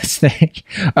Sopranos thing.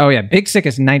 Oh, yeah. Big Sick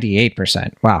is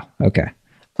 98%. Wow. Okay.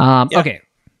 Okay.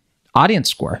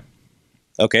 Audience score.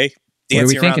 Okay. What are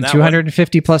we thinking?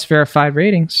 250 plus verified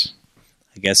ratings.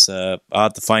 I guess I'll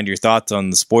have to find your thoughts on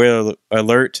the spoiler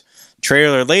alert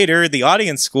trailer later, the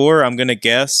audience score, I'm going to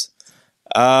guess,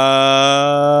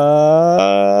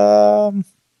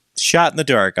 shot in the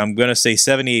dark. I'm going to say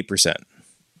 78%.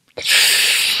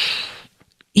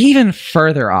 Even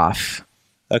further off.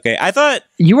 Okay, I thought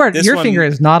your finger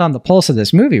is not on the pulse of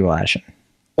this movie, Will Ashton.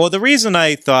 Well, the reason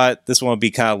I thought this one would be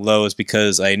kind of low is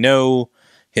because I know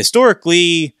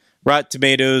historically Rotten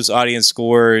Tomatoes audience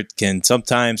score can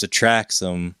sometimes attract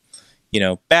some,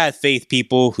 bad faith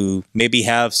people who maybe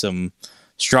have some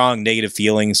strong negative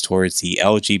feelings towards the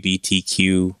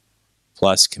LGBTQ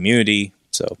plus community.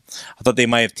 So I thought they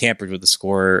might have tampered with the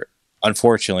score,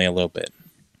 unfortunately, a little bit.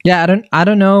 Yeah, I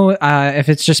don't know if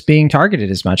it's just being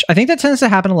targeted as much. I think that tends to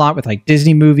happen a lot with like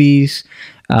Disney movies,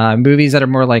 movies that are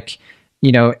more like,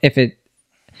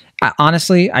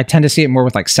 honestly, I tend to see it more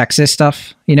with like sexist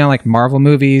stuff, like Marvel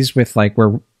movies with like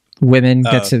where women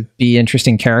get to be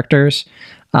interesting characters.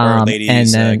 Or ladies and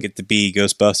then, get to be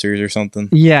Ghostbusters or something.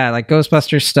 Yeah, like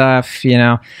Ghostbusters stuff,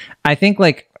 I think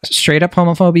like straight up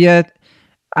homophobia,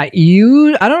 I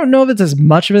don't know if it's as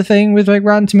much of a thing with like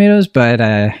Rotten Tomatoes, but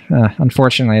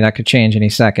unfortunately that could change any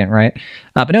second, right?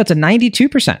 But no, it's a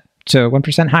 92%, so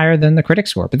 1% higher than the critic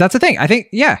score. But that's the thing. I think,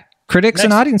 critics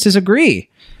and audiences agree.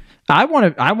 I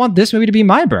want this movie to be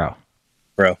my bro.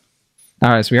 All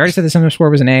right, so we already said the cinema score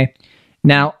was an A.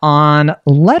 Now on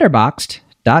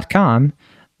Letterboxd.com,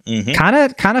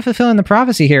 kind of fulfilling the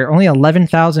prophecy here. Only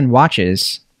 11,000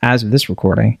 watches as of this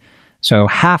recording, so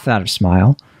half that of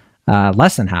Smile.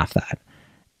 Less than half that.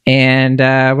 And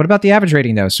what about the average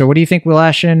rating, though? So what do you think, Will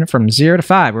Ashton, from 0 to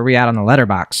 5? Where are we at on the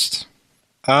Letterboxd?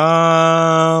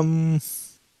 Gonna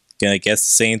guess the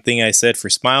same thing I said for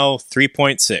Smile,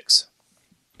 3.6.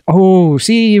 Oh,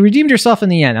 see, you redeemed yourself in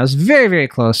the end. That was very, very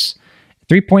close.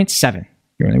 3.7.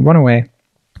 You're only one away.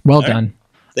 Well done.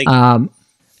 Thank you.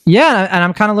 Yeah, and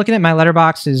I'm kind of looking at my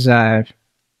Letterboxd is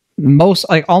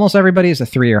almost everybody is a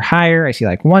 3 or higher. I see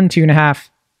like 1, 2.5,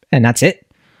 and that's it.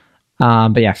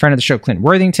 But yeah, friend of the show, Clint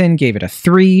Worthington, gave it a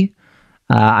 3.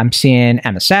 I'm seeing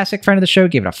Emma Sasick, friend of the show,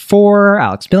 gave it a 4.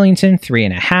 Alex Billington,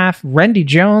 3.5. Randy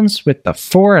Jones with the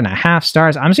 4.5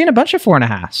 stars. I'm seeing a bunch of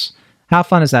 4.5s. How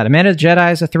fun is that? Amanda the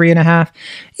Jedi is a 3.5.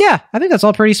 Yeah, I think that's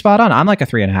all pretty spot on. I'm like a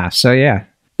 3.5. So yeah,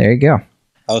 there you go.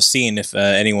 I was seeing if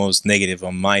anyone was negative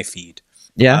on my feed.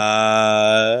 Yeah.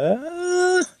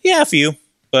 Yeah, a few,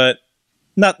 but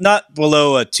not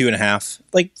below a 2.5.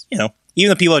 Like, even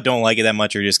the people that don't like it that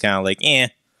much are just kind of like, eh.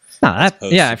 No,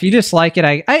 if you dislike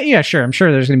it, yeah, sure. I'm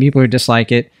sure there's going to be people who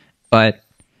dislike it, but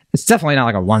it's definitely not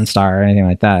like a 1 star or anything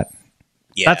like that.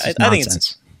 Yeah, I think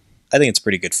it's a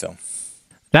pretty good film.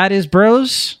 That is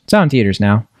Bros. It's out in theaters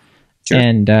now. Sure.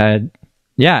 And I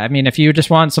mean, if you just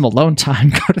want some alone time,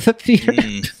 go to the theater.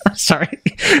 Sorry.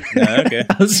 No, okay.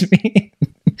 That was me.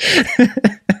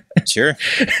 Sure.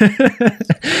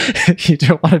 You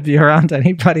don't want to be around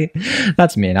anybody.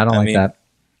 That's mean. I don't like that.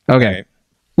 Okay. Right.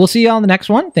 We'll see you all in the next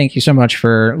one. Thank you so much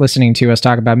for listening to us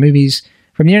talk about movies.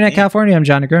 From the Internet California, I'm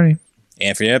John Negroni.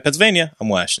 And from the Internet Pennsylvania, I'm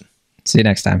Washington. See you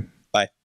next time.